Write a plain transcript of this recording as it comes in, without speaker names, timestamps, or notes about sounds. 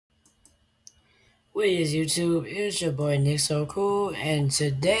What is YouTube? It's your boy Nick So Cool, and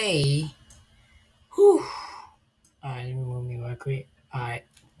today, whew, alright, let me move me right quick. Alright,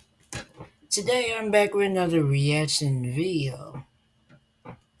 today I'm back with another reaction video.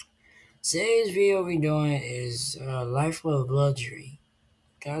 Today's video we're doing is Life of Luxury.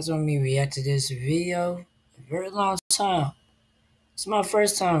 Guys want me to react to this video a very long time. It's my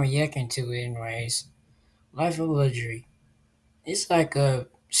first time reacting to it, anyways. Life of Luxury. It's like a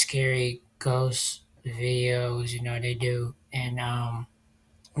scary ghost videos, they do, and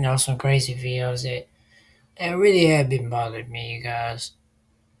some crazy videos that really have been bothering me, you guys.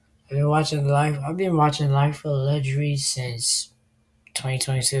 I've been watching Life of Luxury since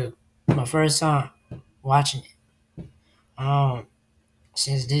 2022. My first time watching it.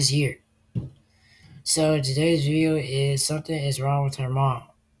 Since this year. So today's video is something is wrong with her mom.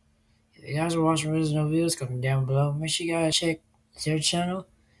 If you guys are watching original videos, comment down below. Make sure you guys check their channel.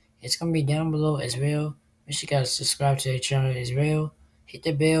 It's gonna be down below as well. Make sure you guys subscribe to their channel as well. Hit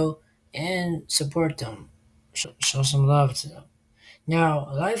the bell and support them. Show some love to them.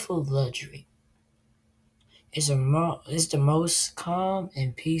 Now, Life of Luxury is the most calm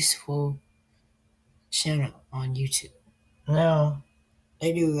and peaceful channel on YouTube. Now,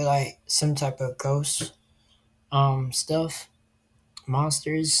 they do like some type of ghost stuff,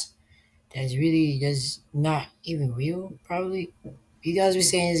 monsters that's not even real, probably. You guys be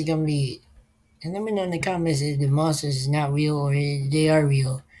saying it's gonna be, and let me know in the comments if the monsters is not real or if they are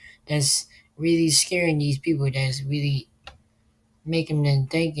real. That's really scaring these people, that's really making them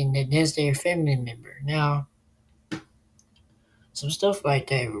thinking that that's their family member. Now, some stuff like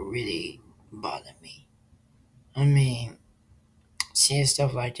that would really bother me. I mean, seeing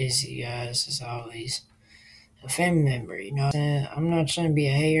stuff like this, you guys, is always a family member, you know what I'm saying? I'm not trying to be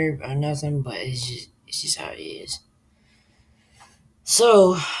a hater or nothing, but it's just how it is.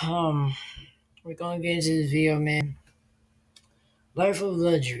 So, we're gonna get into this video, man. Life of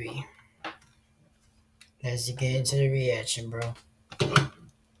Luxury. Let's get into the reaction, bro.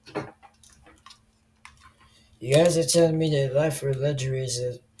 You guys are telling me that Life of Luxury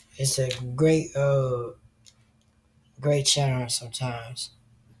is a great channel sometimes.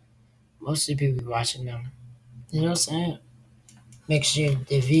 Most of the people watching them. You know what I'm saying? Make sure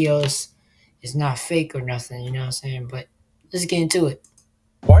the videos is not fake or nothing, you know what I'm saying? But let's get into it.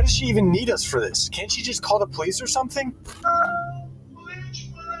 Why does she even need us for this? Can't she just call the police or something?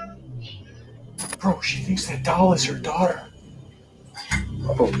 Bro, she thinks that doll is her daughter.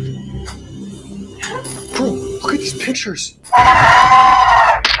 Bro, look at these pictures.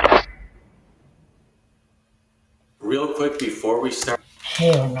 Real quick before we start.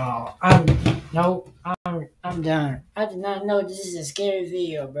 Hell no. I'm done. I did not know this is a scary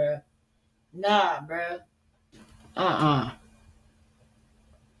video, bro. Nah, bro. Uh-uh.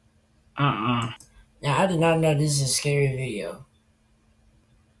 Uh-uh. Now, I did not know this is a scary video.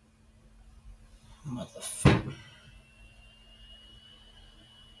 Motherfucker.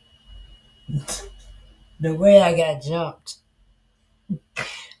 The way I got jumped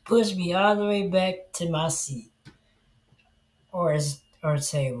pushed me all the way back to my seat. Or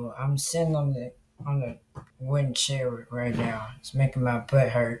table. I'm sitting on the wooden chair right now. It's making my butt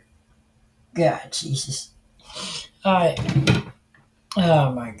hurt. God, Jesus. Alright.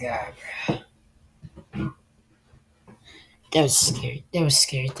 Oh my God, bro. That was scary. That was a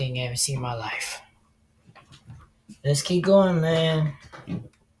scary thing I ever seen in my life. Let's keep going, man.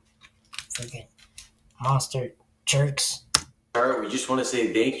 Freaking monster jerks. We just want to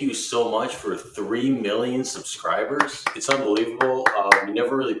say thank you so much for 3 million subscribers. It's unbelievable. We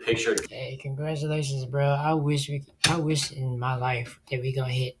never really pictured. Hey, congratulations, bro. I wish in my life that we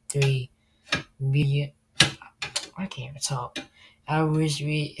gonna hit 3 million. I can't even talk. I wish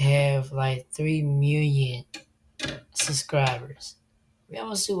we have like 3 million subscribers. We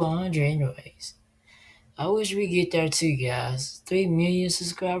almost do 100 anyways. I wish we get there too, guys. 3 million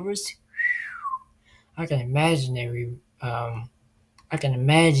subscribers. I can imagine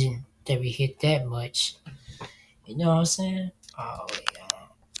that we hit that much. You know what I'm saying? Oh yeah.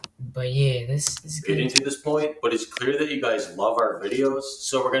 But yeah, this is Get into this point, but it's clear that you guys love our videos,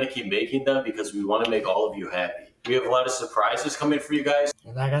 so we're gonna keep making them because we want to make all of you happy. We have a lot of surprises coming for you guys.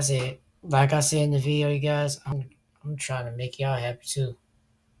 And like I said in the video, you guys, I'm trying to make y'all happy too.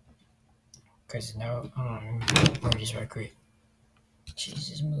 Cause let me just right quick.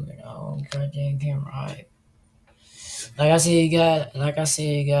 Jesus, moving on, goddamn camera. Alright. Like I said, you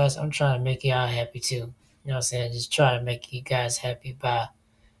guys, I'm trying to make y'all happy too. You know what I'm saying? Just trying to make you guys happy by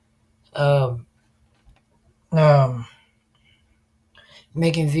um um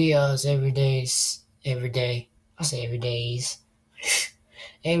making videos every day. I say every days.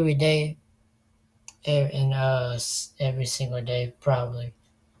 Every day. every single day, probably.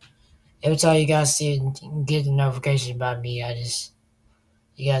 Every time you guys see it, get the notification about me,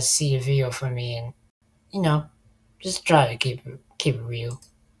 you guys see the video from me, and you know, just try to keep it real.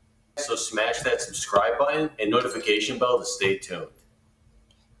 So smash that subscribe button and notification bell to stay tuned.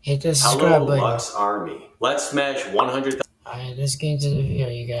 Hit the Hello, subscribe button. Lux Army. Let's smash 100,000. Alright, let's get into the video,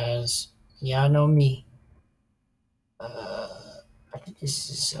 you guys. Y'all know me. I think this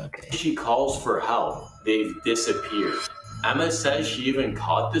is okay. She calls for help. They've disappeared. Emma says she even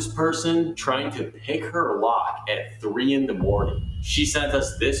caught this person trying to pick her lock at 3 in the morning. She sent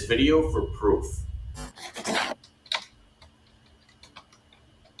us this video for proof.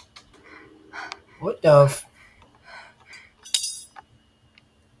 What the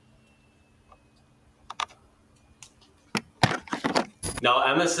Now,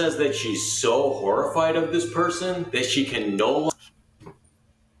 Emma says that she's so horrified of this person that she can no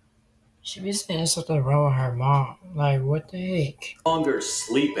She be saying something wrong with her mom. Like, what the heck? longer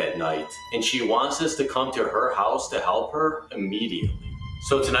sleep at night, and she wants us to come to her house to help her immediately.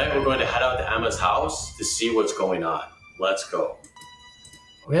 So tonight we're going to head out to Emma's house to see what's going on. Let's go.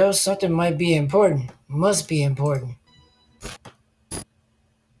 Well, something might be important. Must be important.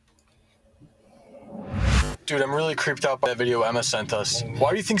 Dude, I'm really creeped out by that video Emma sent us. Why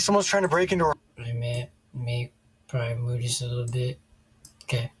do you think someone's trying to break into Wait a minute. Probably move this a little bit.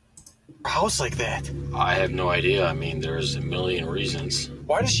 Okay. our house like that? I have no idea. I mean, there's a million reasons.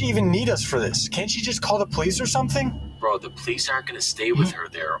 Why does she even need us for this? Can't she just call the police or something? Bro, the police aren't going to stay with her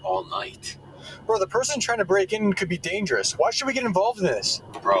there all night. Bro, the person trying to break in could be dangerous. Why should we get involved in this?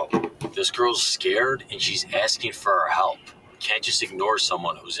 Bro, this girl's scared and she's asking for our help. We can't just ignore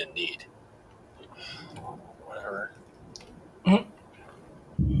someone who's in need. Whatever.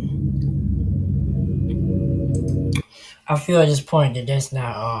 I feel at this point that that's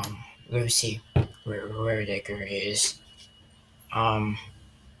not Lucy, where that girl is. I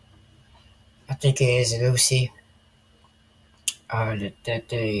think it is Lucy. That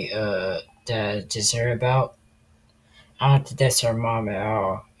I just heard about. I don't think that's her mom at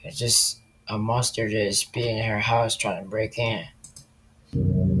all. It's just a monster that's being in her house trying to break in.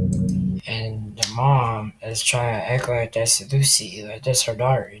 And the mom is trying to act like that's Lucy, like that's her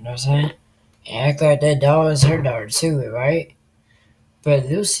daughter, you know what I'm saying? And act like that doll is her daughter too, right? But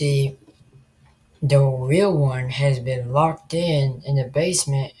Lucy, the real one, has been locked in the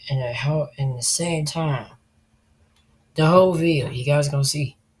basement in the same time. The whole video, you guys gonna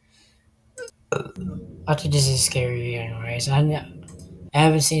see. I think this is scary anyways. I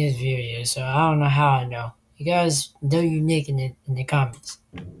haven't seen this video yet, so I don't know how I know. You guys know unique in the comments.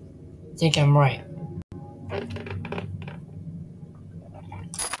 Think I'm right.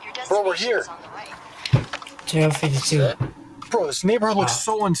 Bro, we're here. 12:52. Bro, this neighborhood looks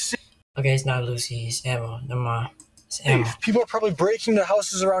so unsafe. Okay, it's not Lucy, it's Emma. Never mind. It's Emma. People are probably breaking into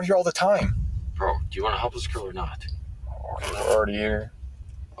houses around here all the time. Bro, do you want to help this girl or not? We're already here.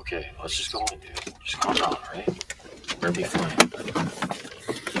 Okay, let's just go in, dude. Just calm down, right? We're gonna be fine.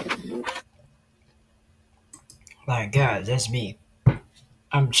 My God, that's me.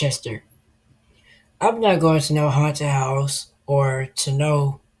 I'm Chester. I'm not going to no haunted house or to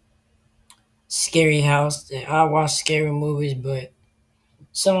no scary house. I watch scary movies, but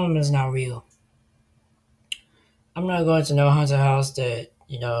some of them is not real. I'm not going to no haunted house that,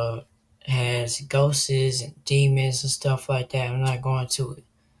 has ghosts and demons and stuff like that. I'm not going to it.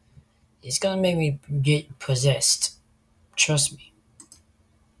 It's gonna make me get possessed. Trust me.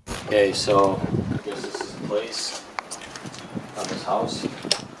 Okay, so I guess this is the place. Emma's house.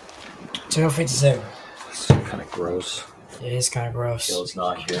 12:57. It's kind of gross. It is kind of gross. Phil's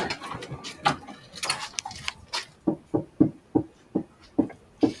not here.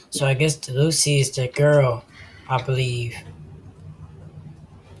 So I guess Lucy is the girl, I believe.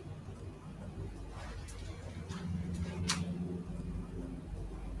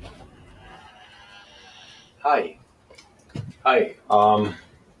 Hi. Hi.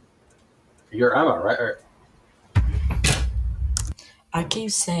 You're Emma, right? I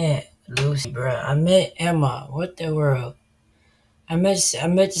keep saying Lucy, bro. I meant Emma. What the world? I meant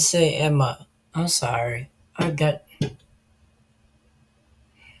to say Emma. I'm sorry. I got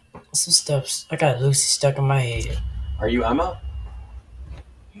some stuff. I got Lucy stuck in my head. Are you Emma?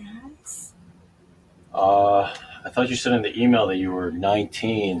 Yes. I thought you said in the email that you were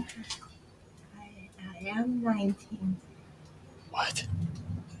 19. I am 19. What?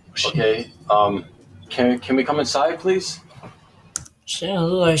 Okay. Can we come inside, please? She don't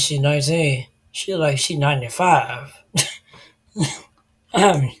look like she's 19. She look like she's 95.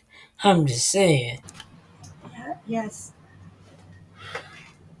 I'm just saying. Yeah, yes.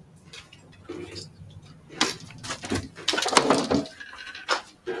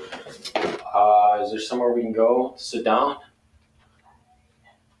 is there somewhere we can go to sit down?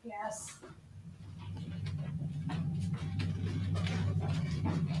 Yes.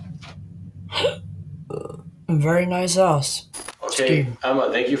 Very nice house. Okay,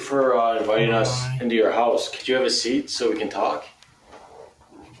 Emma, thank you for inviting us Bye. into your house. Could you have a seat so we can talk?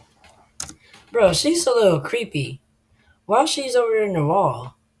 Bro, she's a little creepy. Why she's over in the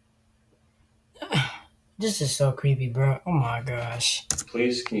wall? This is so creepy, bro. Oh my gosh.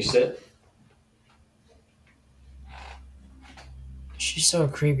 Please, can you sit? She's so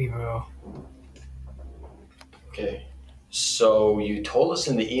creepy, bro. Okay. So you told us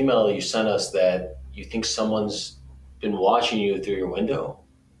in the email you sent us that you think someone's been watching you through your window.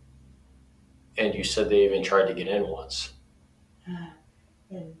 And you said they even tried to get in once.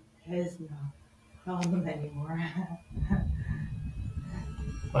 It is no problem anymore.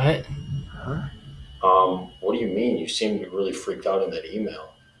 What? What do you mean? You seemed really freaked out in that email.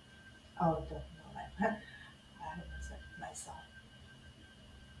 Oh, don't know that. I was myself.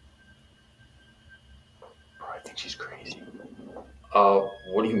 Bro, I think she's crazy.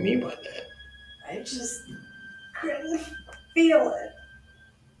 What do you mean by that? I just couldn't feel it.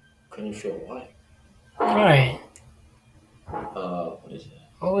 Couldn't you feel what? Alright. What is it?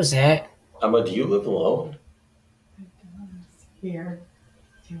 What was that? Emma, do you live alone? I don't want to see her.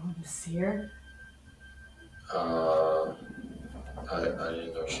 Do you want to see her? I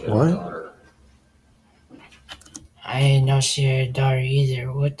didn't know she had What? a daughter. I didn't know she had a daughter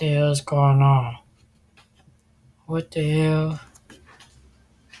either. What the hell's going on? What the hell?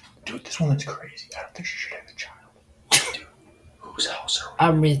 Dude, this woman's crazy. I don't think she should have a child. Dude, whose house are we?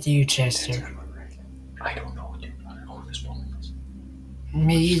 I'm with you, Chester. I don't know, dude. I don't know who this woman is.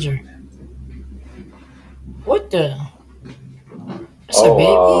 Me either. What the? That's a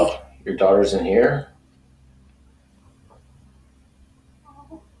baby? Your daughter's in here?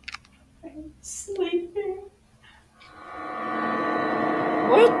 I'm sleeping.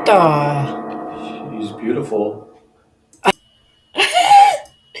 What the? She's beautiful.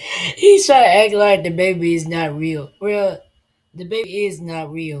 He's trying to act like the baby is not real. Well, the baby is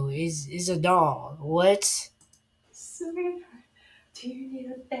not real. It's a doll. What? Sweetheart, do you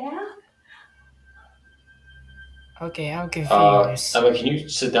need a bath? Okay, I'm confused. Emma, can you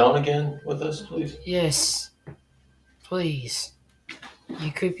sit down again with us, please? Yes. Please.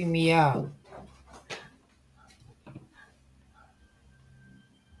 You're creeping me out.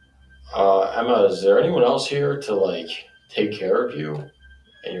 Emma, is there anyone else here to take care of you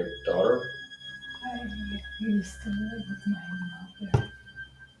and your daughter? I used to live with my mother.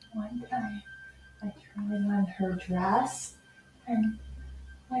 One time, I tried on her dress, and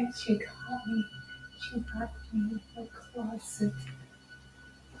when she caught me, she locked me in the closet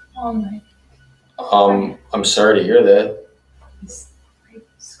all night. I'm sorry to hear that. I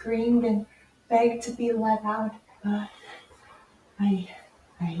screamed and begged to be let out, but I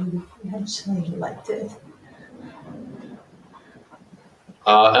eventually let it.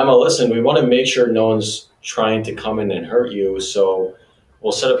 Emma, listen, we want to make sure no one's trying to come in and hurt you, so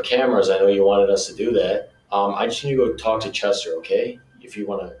we'll set up cameras. I know you wanted us to do that. I just need to go talk to Chester, okay? If you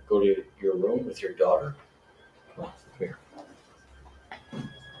want to go to your room with your daughter. Come on, come here.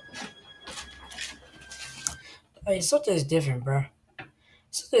 Hey, something's different, bro.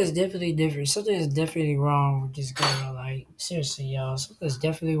 Something's definitely different. Something is definitely wrong with this girl. Like, seriously, y'all. Something's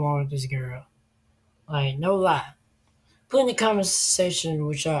definitely wrong with this girl. Like, no lie. Put in the comment section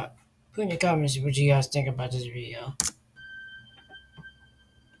what y'all. Put in the comments what you guys think about this video.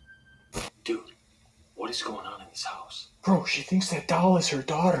 Dude, what is going on in this house? Bro, she thinks that doll is her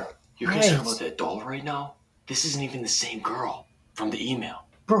daughter. You're Right. concerned about that doll right now? This isn't even the same girl from the email.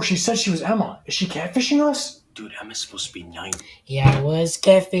 Bro, she said she was Emma. Is she catfishing us? Dude, Emma's supposed to be 19. Yeah, I was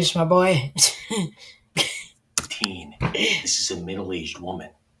catfish, my boy. This is a middle-aged woman.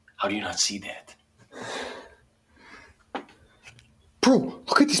 How do you not see that? Bro,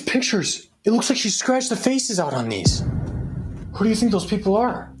 look at these pictures. It looks like she scratched the faces out on these. Who do you think those people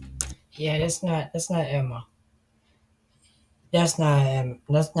are? Yeah, that's not Emma. That's not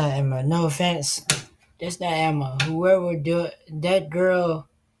Emma. No offense. That's not Emma. That girl,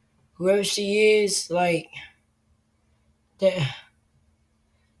 whoever she is, like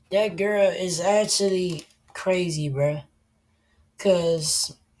that girl is actually crazy, bruh.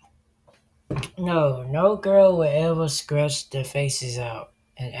 Cause no girl will ever scratch their faces out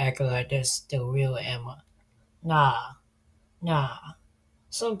and act like that's the real Emma. Nah.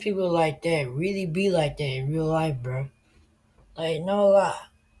 Some people like that really be like that in real life, bro. Like, no lie.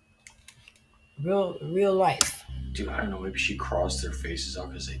 Real life. Dude, I don't know. Maybe she crossed their faces out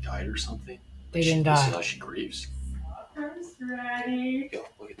because they died or something. They didn't This is die. how she grieves. I'm ready. Yo,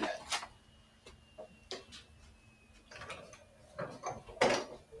 look at that.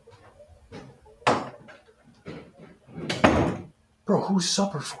 Bro, who's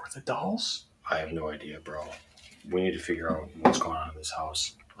supper for? The dolls? I have no idea, bro. We need to figure out what's going on in this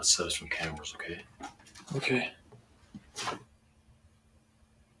house. Let's set up some cameras, okay? Okay.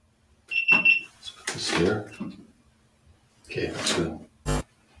 Let's put this here. Okay, that's good.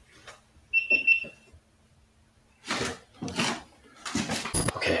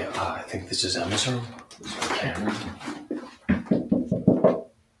 Okay, I think this is Emma's room. This is the camera.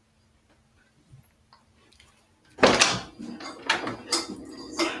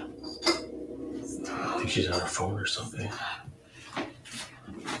 I think she's on her phone or something.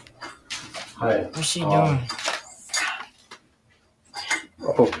 Hi. What's she doing?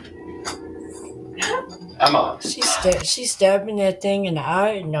 Oh. Emma. She's stabbing that thing in the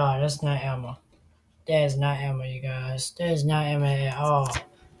eye? No, that's not Emma. That is not Emma, you guys. That is not Emma at all.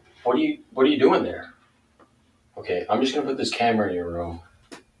 What are you doing there? Okay, I'm just gonna put this camera in your room.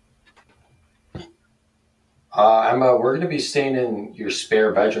 Emma, we're gonna be staying in your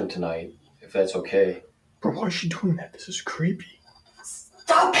spare bedroom tonight, if that's okay. Bro, why is she doing that? This is creepy.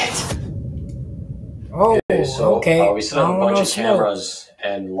 Stop it! Oh, Okay, so okay. we set up a I don't bunch know of smoke. cameras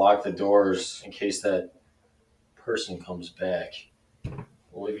and lock the doors in case that person comes back.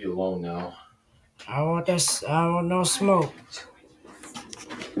 We'll leave you alone now. I want no smoke.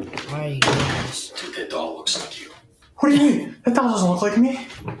 Why are you doing this? Dude, that doll looks like you. What do you mean? That doll doesn't look like me.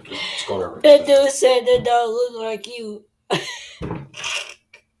 Let's go to her. That dude said that dog look like you.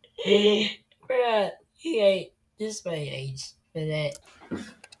 Bruh, he ain't this my age for that.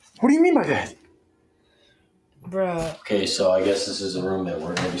 What do you mean by that? Bruh. Okay, so I guess this is the room that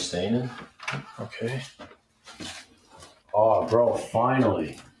we're gonna be staying in. Okay. Oh, bro,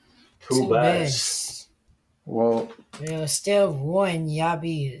 finally. Two beds. Well, Well, still one, y'all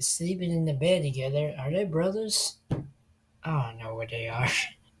be sleeping in the bed together. Are they brothers? I don't know what they are.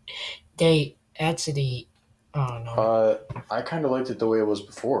 They actually, I don't know. I kind of liked it the way it was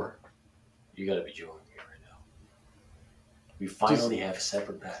before. You gotta be joking me right now. We finally have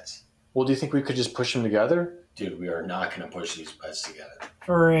separate beds. Well, do you think we could just push them together? Dude, we are not gonna push these beds together.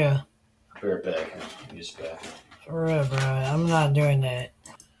 For real. Be right back. Use back. For real, bro. I'm not doing that.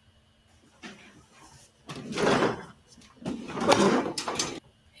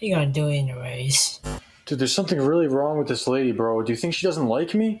 He gonna do it anyways. Dude, there's something really wrong with this lady, bro. Do you think she doesn't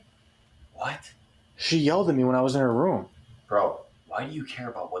like me? What? She yelled at me when I was in her room. Bro, why do you care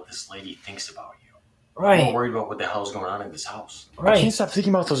about what this lady thinks about you? I'm Right, more worried about what the hell's going on in this house. I right. can't stop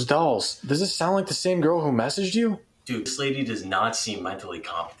thinking about those dolls. Does this sound like the same girl who messaged you? Dude, this lady does not seem mentally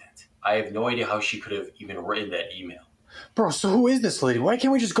competent. I have no idea how she could have even written that email. Bro, so who is this lady? Why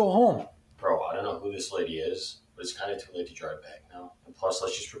can't we just go home? Bro, I don't know who this lady is, but it's kind of too late to drive back now. And plus,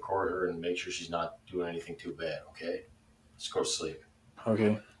 let's just record her and make sure she's not doing anything too bad, okay? Let's go to sleep.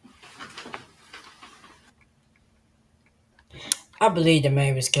 Okay. I believe the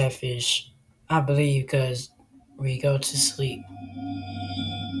man was catfish. I believe because we go to sleep.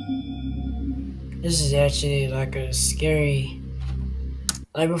 This is actually like a scary.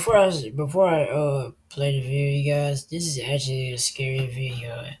 Like before I play the video, you guys. This is actually a scary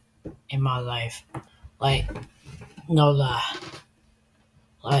video in my life. Like, no lie.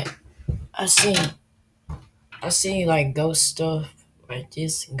 Like, I seen like ghost stuff like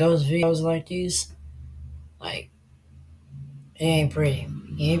this, ghost videos like this. Like, it ain't pretty.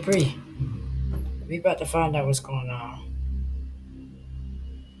 It ain't pretty. We about to find out what's going on.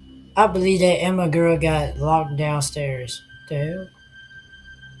 I believe that Emma girl got locked downstairs. The hell?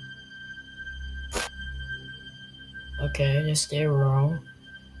 Okay, that's their room.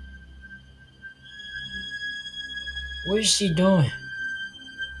 What is she doing?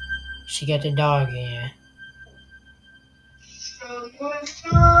 She got the dog in.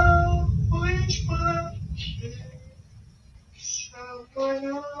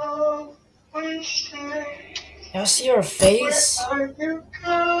 Y'all see her face?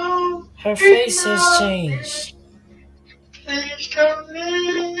 Her face has changed. Please don't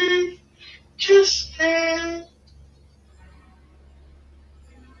leave. Just stay.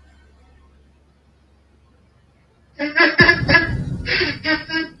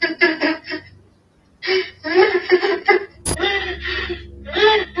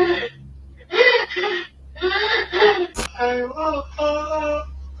 I will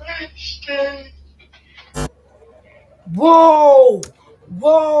always stay. Whoa!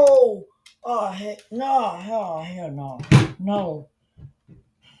 Whoa! Oh, heck no. Hell no. No.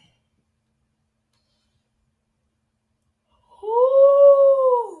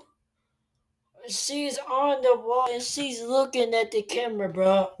 Ooh. She's on the wall and she's looking at the camera,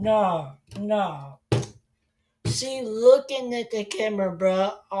 bro. No. She looking at the camera,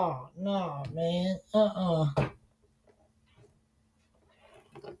 bro. Oh, no, man.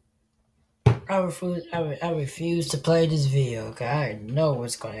 I refuse to play this video. Okay, I know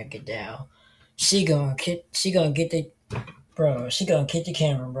what's gonna get down. She gonna get the bro. She gonna get the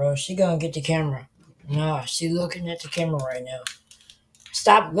camera, bro. She gonna get the camera. Nah, she looking at the camera right now.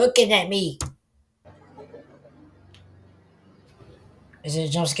 Stop looking at me. Is it a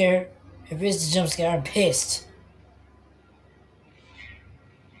jump scare? If it's a jump scare, I'm pissed.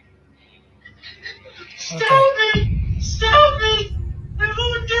 Okay. Stop me! Stop me! I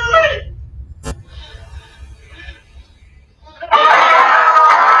won't do it!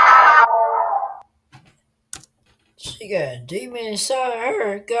 She got a demon inside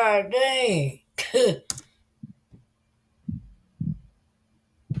her. God dang.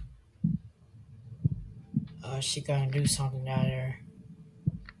 Oh, she gonna do something out there.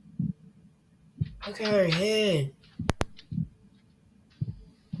 Look at her head.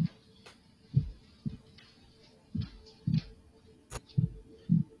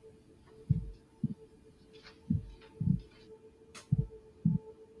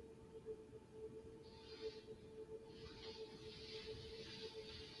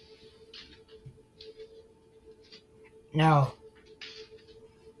 No.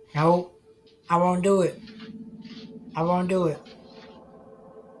 No. I won't do it. I won't do it.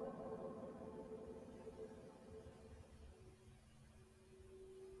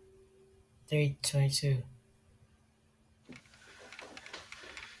 Three 22.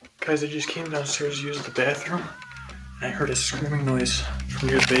 Guys, I just came downstairs to use the bathroom, and I heard a screaming noise from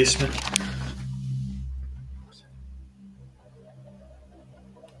your basement.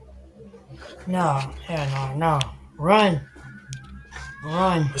 No. Hell no. Run.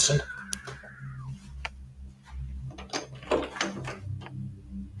 Run. Listen.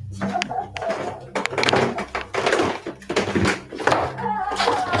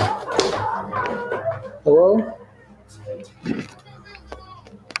 Hello?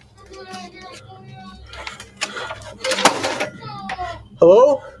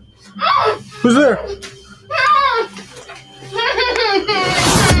 Hello? Who's there?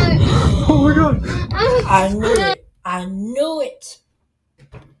 Oh my god! I knew it. I knew it.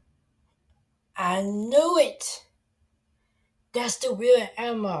 I knew it. That's the real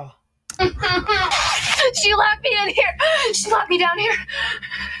Emma. She locked me in here! She locked me down here!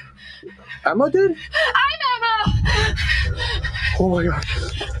 Emma did? I'm Emma! Oh my god.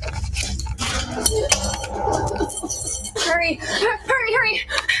 Hurry! Hurry, hurry!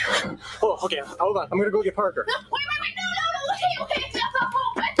 Oh, okay, hold on. I'm gonna go get Parker. Wait, no, okay, it's not the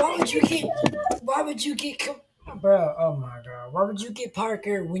home! Why would you get, bro, oh my god. Why would you get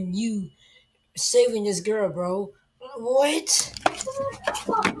Parker when you saving this girl, bro? What?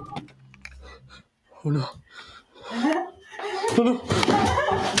 Oh no. Oh no.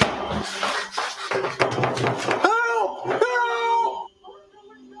 Help! Help!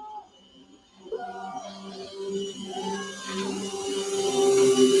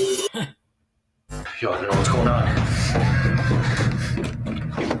 Yo, I don't know what's going on.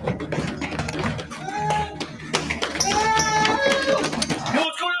 Yo,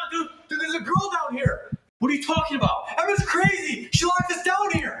 what's going on, dude? Dude, there's a girl down here. What are you talking about? Emma's crazy. She locked us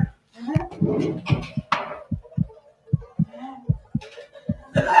down here.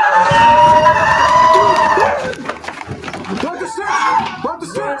 Lock the stairs. Lock the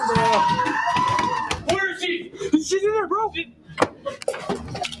stairs. Where is she? She's in there, bro.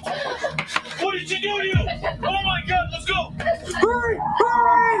 What did she do to you? Oh my god, let's go! Hurry!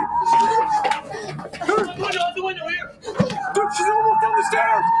 Hurry! Out the window here! Dude, she's almost down the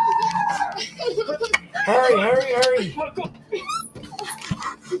stairs. Hurry. Come on, go!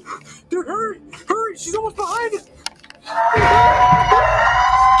 Dude, hurry! Hurry! She's almost behind us.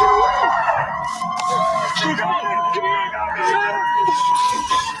 Come on, give me your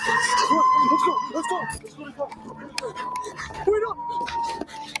Let's go. Wait up.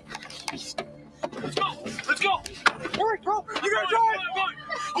 Let's go! Hurry, bro. You gotta drive.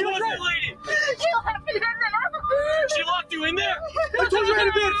 Who was that lady? She locked me in there! She locked you in there? I told you I had a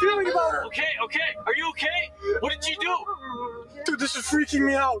bad feeling about her. Okay. Are you okay? What did she do? Dude, this is freaking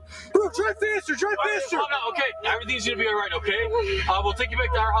me out. Bro, drive faster. Drive faster. Calm down, okay? Everything's gonna be alright, okay? We'll take you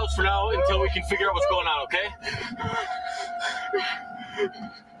back to our house for now until we can figure out what's going on, okay?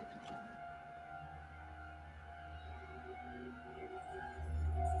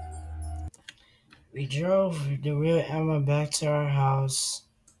 We drove the real Emma back to our house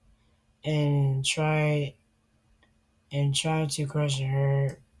and tried to question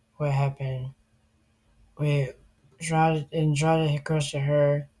her what happened. We tried to question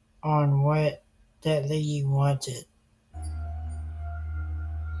her on what that lady wanted.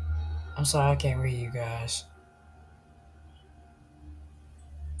 I'm sorry, I can't read you guys.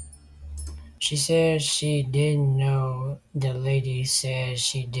 She said she didn't know. The lady said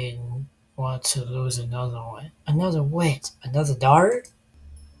she didn't want to lose another one. Another what? Another daughter?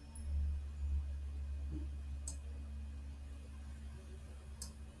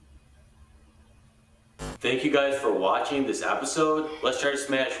 Thank you guys for watching this episode. Let's try to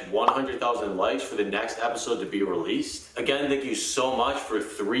smash 100,000 likes for the next episode to be released. Again, thank you so much for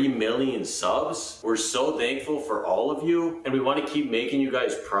 3 million subs. We're so thankful for all of you, and we want to keep making you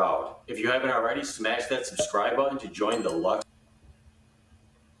guys proud. If you haven't already, smash that subscribe button to join the Lux.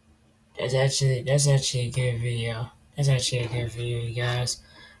 That's actually a good video. That's actually a good video, you guys.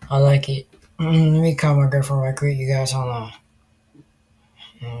 I like it. Let me call my girlfriend right quick, you guys. Hold on.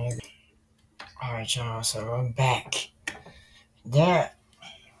 Alright, y'all. So I'm back. That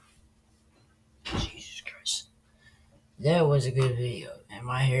Jesus Christ. That was a good video. And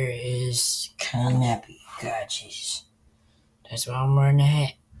my hair is kind of nappy. God, Jesus. That's why I'm wearing the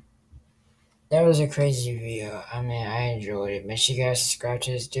hat. That was a crazy video. I mean, I enjoyed it. Make sure you guys subscribe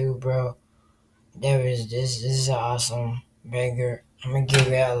to this dude, bro. This is an awesome banger. I'm gonna give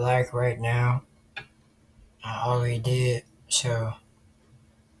it a like right now. I already did. So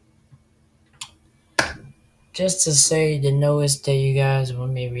just to say the notice that you guys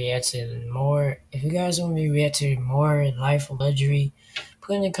want me to react to more. If you guys want me to react to more Life of Luxury,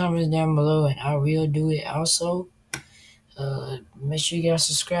 put in the comments down below and I will do it also. Make sure you guys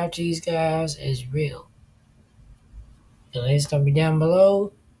subscribe to these guys. It's real. The link's gonna be down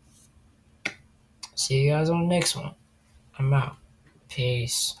below. See you guys on the next one. I'm out.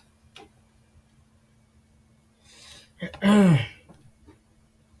 Peace.